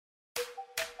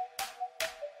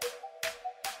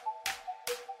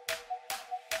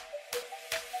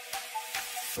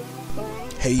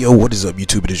Hey yo, what is up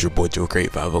YouTube? It is your boy Joe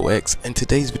Create 50X, and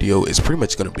today's video is pretty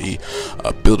much gonna be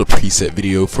a build a preset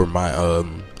video for my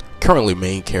currently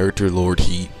main character, Lord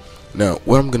Heat. Now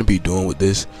what I'm gonna be doing with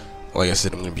this, like I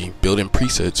said, I'm gonna be building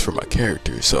presets for my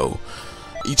character. So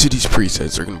each of these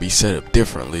presets are gonna be set up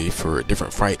differently for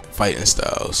different fighting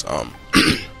styles.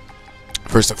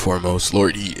 First and foremost,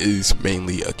 Lord Heat is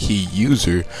mainly a key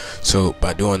user, so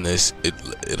by doing this,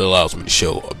 it allows me to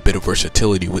show a bit of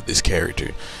versatility with this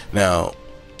character. Now,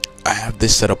 I have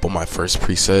this set up on my first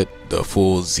preset, the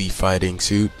full Z fighting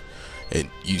suit, and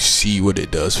you see what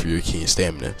it does for your ki and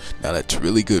stamina. Now, that's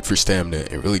really good for stamina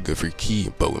and really good for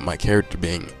ki, but with my character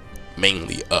being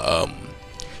mainly a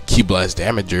ki blast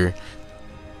damager,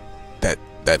 that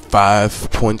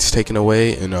 5 points taken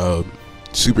away and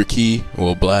super ki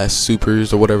or blast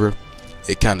supers or whatever,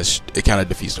 it kind of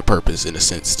defeats the purpose in a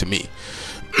sense to me.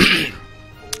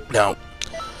 Now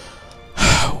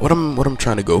what I'm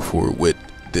trying to go for with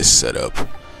this setup,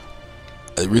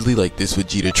 I really like this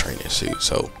Vegeta training suit,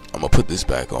 so I'm gonna put this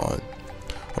back on.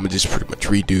 I'm gonna just pretty much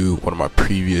redo one of my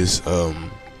previous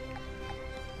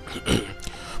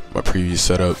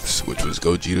setups, which was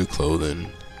Gogeta clothing.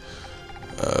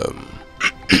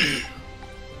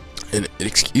 And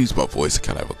excuse my voice, I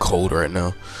kind of have a cold right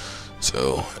now,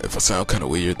 so if I sound kind of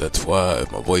weird, that's why.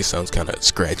 If my voice sounds kind of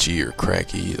scratchy or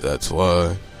cracky, that's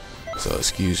why. So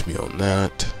excuse me on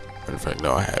that. In fact,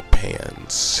 no, I had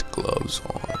pants, gloves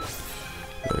on.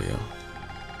 There we go.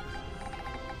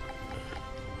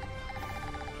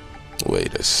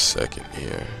 Wait a second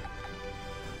here.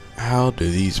 How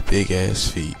do these big ass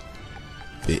feet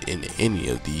fit in any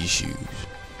of these shoes?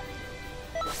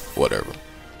 Whatever.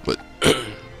 But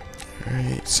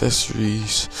alright,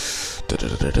 accessories. No.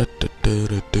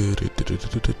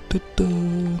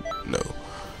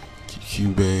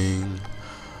 QQ bang.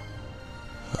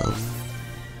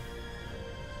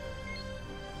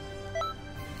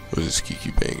 What does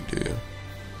QQ bang do?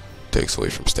 Takes away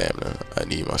from stamina. I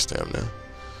need my stamina.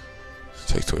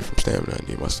 Takes away from stamina. I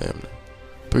need my stamina.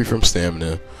 3 from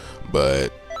stamina,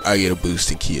 but I get a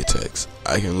boost in ki attacks.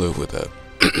 I can live with that.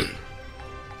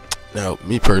 Now,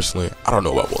 me personally, I don't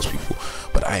know about most people,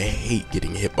 but I hate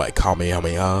getting hit by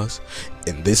Kamehamehas.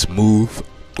 And this move,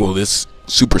 well, this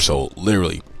Super Soul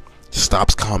literally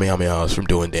stops Kamehamehas from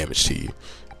doing damage to you,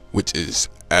 which is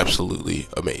absolutely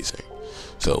amazing.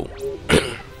 So,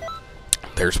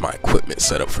 there's my equipment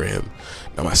set up for him.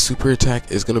 Now, my super attack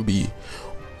is going to be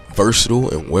versatile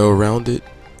and well-rounded,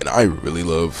 and I really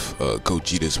love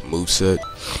Gogeta's moveset,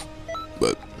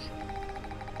 but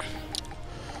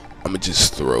I'm gonna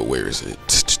just throw, where is it?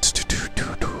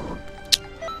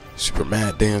 Super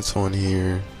Mad Dance on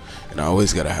here, and I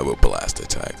always gotta have a blast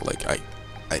attack. Like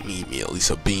I need me at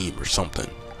least a beam or something.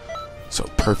 So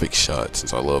perfect shot,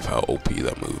 since I love how OP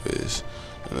that move is.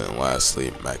 And then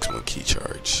lastly, maximum ki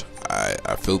charge.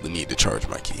 I feel the need to charge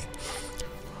my ki.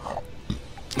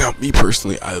 Now, me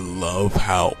personally, I love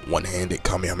how one-handed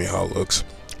Kamehameha looks.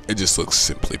 It just looks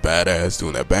simply badass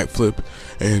doing that backflip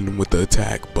and with the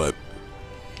attack, but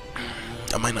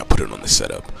I might not put it on the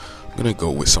setup. I'm gonna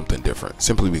go with something different,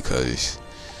 simply because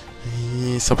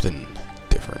something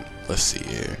different. Let's see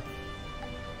here.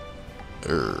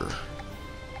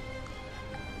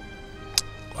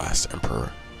 Last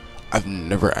Emperor. I've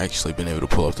never actually been able to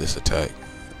pull off this attack.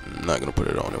 I'm not gonna put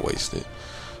it on and waste it.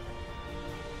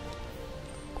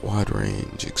 Wide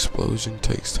range explosion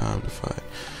takes time to fight.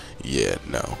 Yeah,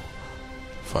 no.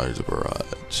 Fires a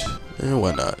barrage. And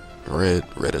why not?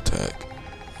 Red attack.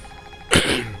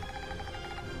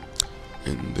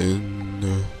 And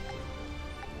then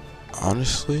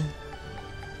honestly,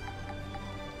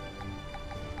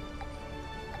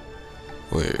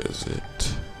 where is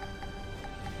it?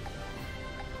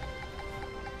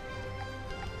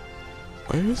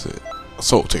 Where is it?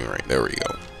 Assaulting Ring, there we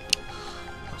go.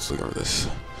 Let's look at this.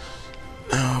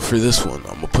 Now for this one,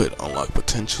 I'm gonna put unlock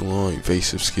potential on,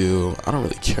 evasive skill. I don't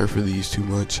really care for these too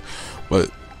much,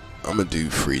 but I'm gonna do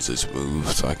Frieza's move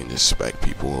so I can just smack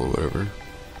people or whatever.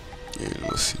 And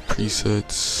let's see,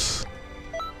 presets.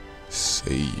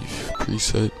 Save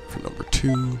preset for number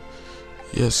 2.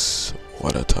 Yes,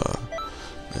 Wadata.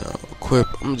 Now equip,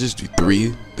 I'm gonna just do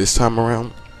 3 this time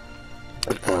around.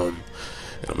 And I'm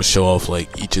gonna show off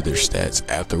like each of their stats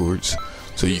afterwards,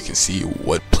 so you can see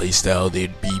what playstyle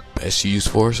they'd be best used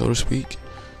for, so to speak.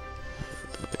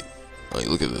 Like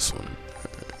look at this one.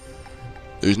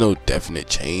 There's no definite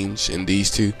change in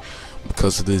these two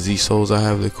because of the Z souls I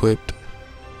have equipped.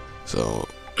 So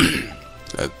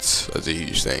that's a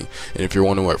huge thing. And if you're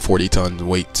wondering what 40 tons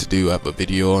weight to do, I have a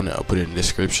video on it. I'll put it in the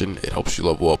description. It helps you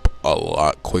level up a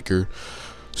lot quicker.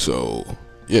 So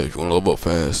yeah, if you want to level up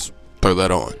fast, Throw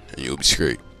that on, and you'll be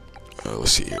straight.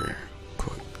 Let's see here.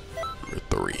 Quick. Number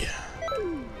 3.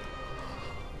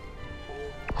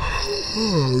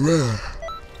 Oh man.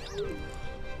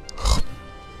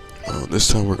 This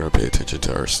time we're gonna pay attention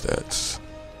to our stats.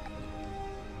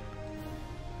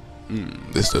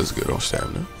 This does good on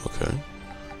stamina. Okay.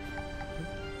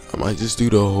 I might just do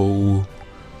the whole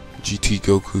GT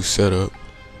Goku setup,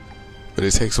 but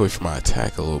it takes away from my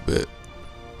attack a little bit.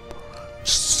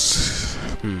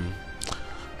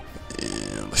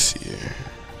 Yeah, let's see here.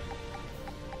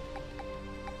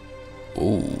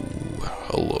 Oh,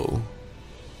 hello.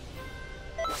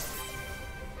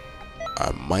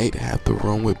 I might have to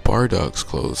run with Bardock's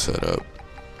clothes set up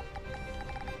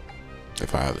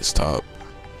if I have his top.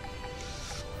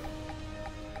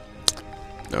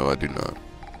 No, I do not.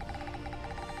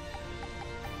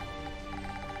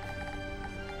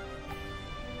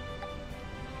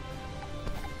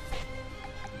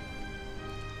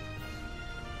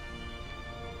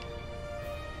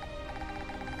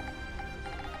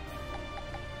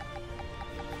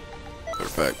 Matter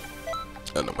of fact,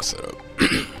 I know my setup.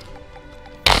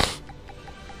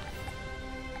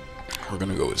 We're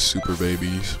gonna go with Super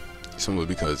Babies, simply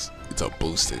because it's a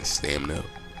boost in stamina,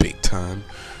 big time,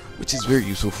 which is very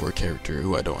useful for a character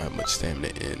who I don't have much stamina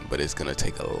in, but it's gonna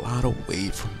take a lot away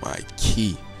from my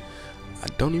ki. I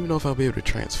don't even know if I'll be able to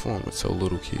transform with so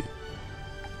little ki.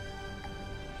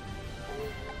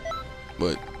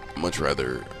 But much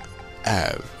rather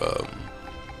have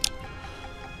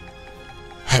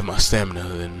my stamina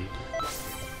than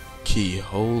ki.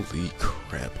 Holy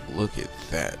crap, look at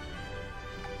that.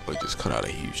 I just cut out a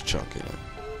huge chunk in it.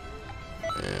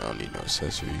 Man, I don't need no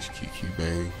accessories. QQ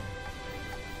bang.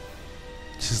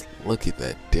 Just look at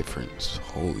that difference.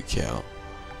 Holy cow.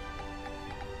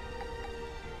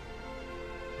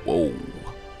 Whoa.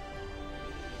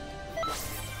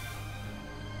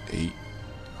 8.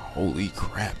 Holy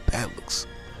crap, that looks,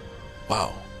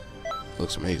 wow,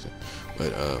 looks amazing.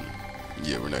 But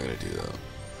yeah, we're not gonna do that.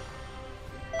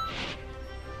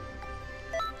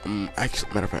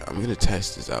 Actually, matter of fact, I'm gonna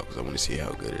test this out because I want to see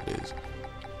how good it is.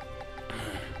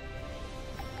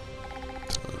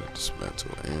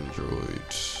 Dismantle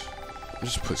androids.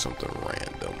 Just put something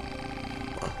random.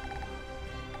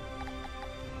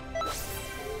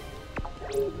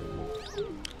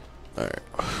 Alright,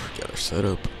 got our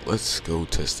setup. Let's go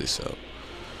test this out.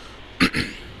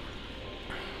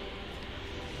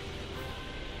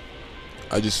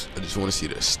 I just want to see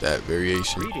the stat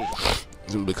variation.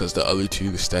 Because the other two,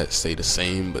 the stats stay the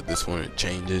same, but this one it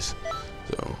changes.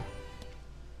 So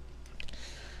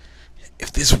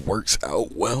if this works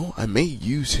out well, I may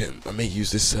use him. I may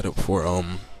use this setup for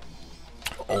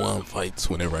online fights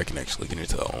whenever I can actually get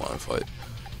into the online fight.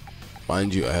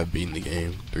 Mind you, I have beaten the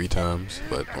game 3 times,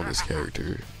 but on this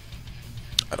character,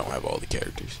 I don't have all the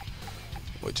characters,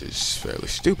 which is fairly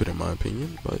stupid in my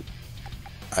opinion, but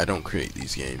I don't create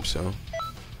these games, so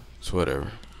it's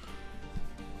whatever.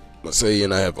 Let's say,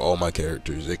 and I have all my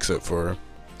characters except for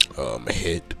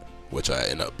Hit, which I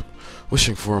end up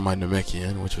wishing for my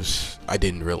Namekian, which was, I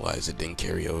didn't realize it didn't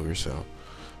carry over, so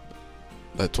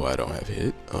that's why I don't have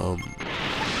Hit.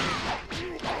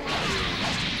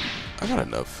 I got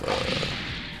enough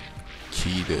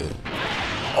key to,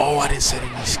 oh, I didn't set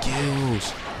any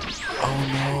skills. Oh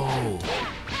no.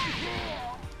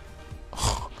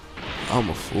 I'm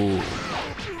a fool.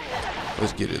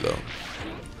 Let's get it though.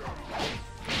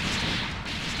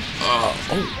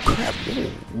 Oh crap!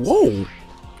 Whoa!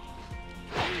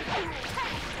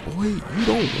 Boy, you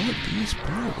don't want these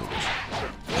problems.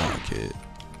 Nah, kid.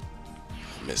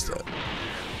 I missed that.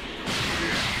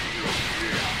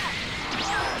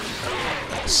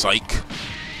 Psych.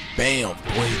 Bam,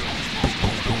 boy.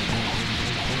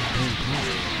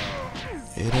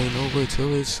 It ain't over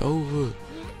till it's over.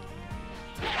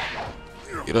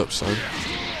 Get up, son.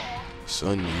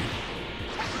 Son, you.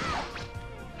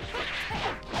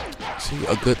 See,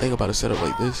 a good thing about a setup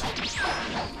like this. Let me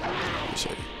show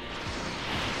you.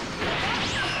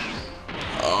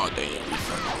 Oh, damn, you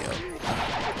fucked me up.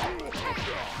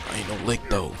 I ain't no lick,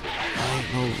 though. I ain't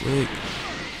no lick.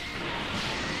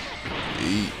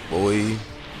 Eat, boy.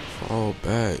 Fall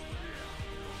back.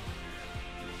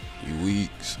 You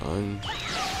weak, son.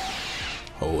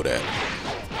 Hold that.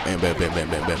 Bam, bam, bam, bam,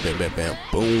 bam, bam, bam, bam, bam.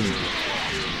 Boom.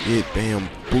 Get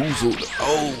bamboozled.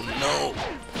 Oh, no.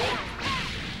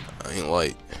 I ain't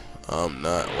light. I'm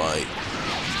not light.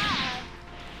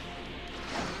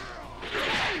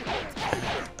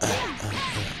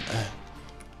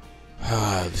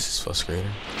 Ah, this is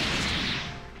frustrating.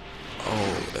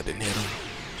 Oh, that didn't hit him.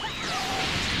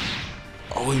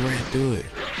 Oh, he ran through it.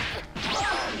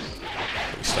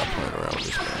 Let me stop playing around with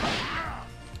this man.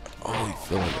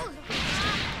 feeling it.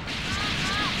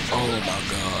 Oh my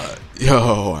god.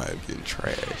 Yo, I'm getting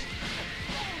trashed.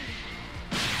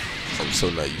 I'm so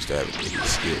not used to having any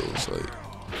skills, like,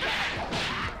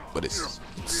 but it's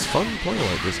fun playing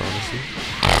like this, honestly.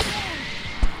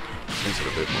 Makes it a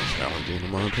bit more challenging,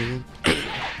 in my opinion.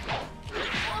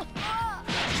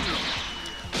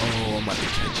 Oh, I'm about to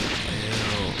catch it.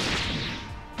 Hell.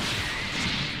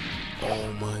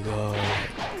 Oh my god.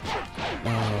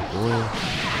 Nah, boy.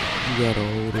 You gotta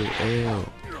hold it. Hell.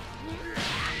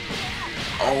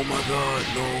 Oh my god,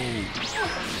 no.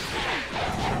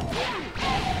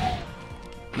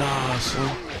 Nah,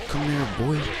 son. Come here,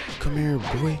 boy. Come here,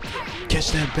 boy.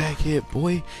 Catch that back hit,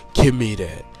 boy. Give me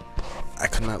that. I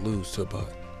could not lose to a bug.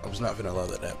 I was not gonna allow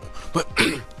that to happen. But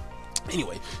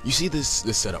anyway, you see this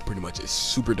setup pretty much is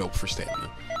super dope for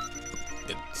stamina.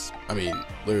 I mean,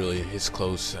 literally his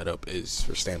clothes setup is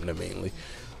for stamina mainly.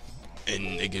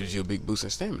 And it gives you a big boost in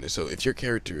stamina. So if your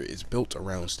character is built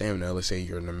around stamina, let's say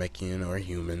you're a Namekian or a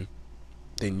human,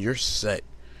 then you're set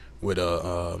with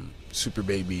a super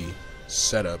baby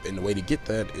setup. And the way to get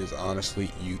that is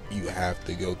honestly you have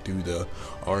to go through the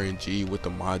RNG with the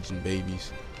Majin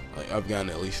babies. Like, I've gotten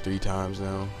it at least 3 times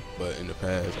now, but in the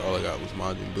past all I got was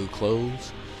Majin Buu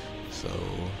clothes. So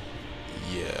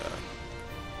yeah.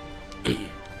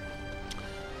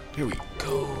 Here we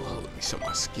go. Let me set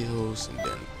my skills, and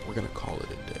then we're gonna call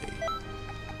it a day.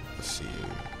 Let's see here.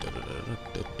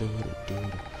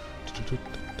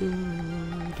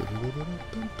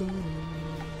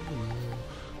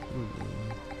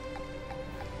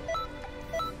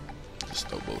 Just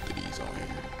throw both of these on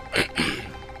here.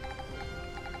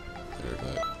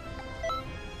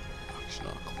 Action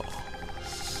claw.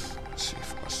 Let's see,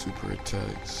 for my super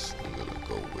attacks, I'm gonna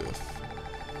go with.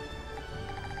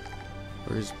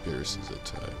 Where's Beerus's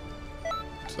attack?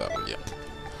 It's that one, yeah.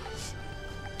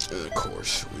 And of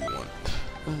course, we want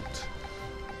that.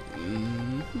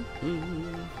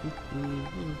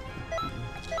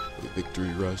 The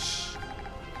victory rush.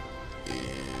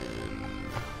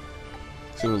 And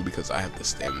simply because I have the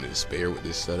stamina to spare with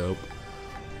this setup,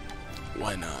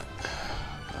 why not?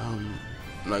 I'm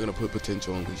not gonna put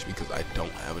potential unleash because I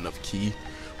don't have enough ki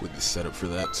with this setup for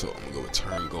that, so I'm gonna go with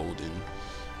turn golden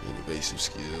and evasive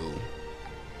skill.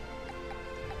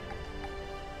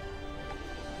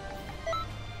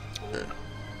 Okay.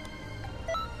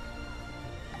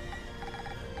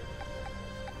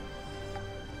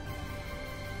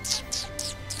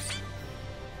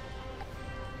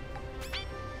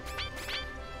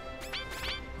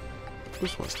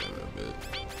 Push my stamina a bit.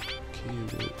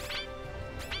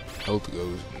 Health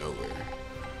goes nowhere.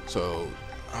 So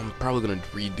I'm probably gonna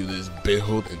redo this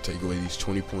build and take away these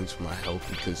 20 points from my health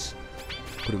because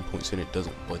putting points in it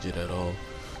doesn't budget at all.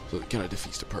 So it kind of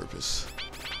defeats the purpose.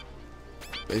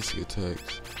 Basic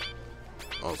attacks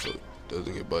also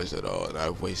doesn't get budged at all, and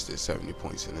I've wasted 70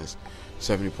 points in this.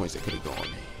 70 points that could have gone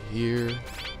here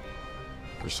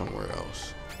or somewhere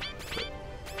else. But,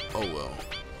 oh well,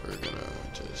 we're gonna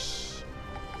just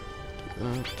do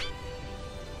that.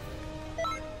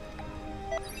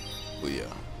 But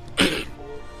yeah.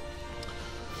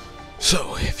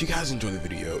 So if you guys enjoyed the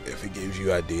video, if it gives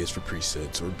you ideas for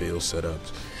presets or build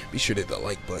setups, be sure to hit the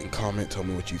like button, comment, tell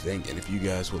me what you think, and if you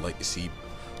guys would like to see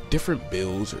different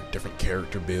builds or different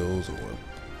character builds or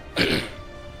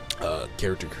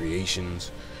character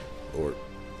creations or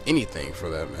anything for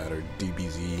that matter,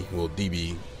 DBZ, well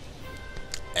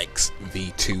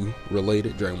DBXV2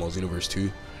 related, Dragon Ball Xenoverse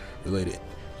 2 related,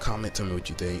 comment, tell me what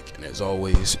you think, and as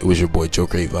always, it was your boy Joe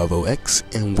Great 5OX,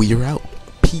 and we are out.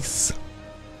 Peace.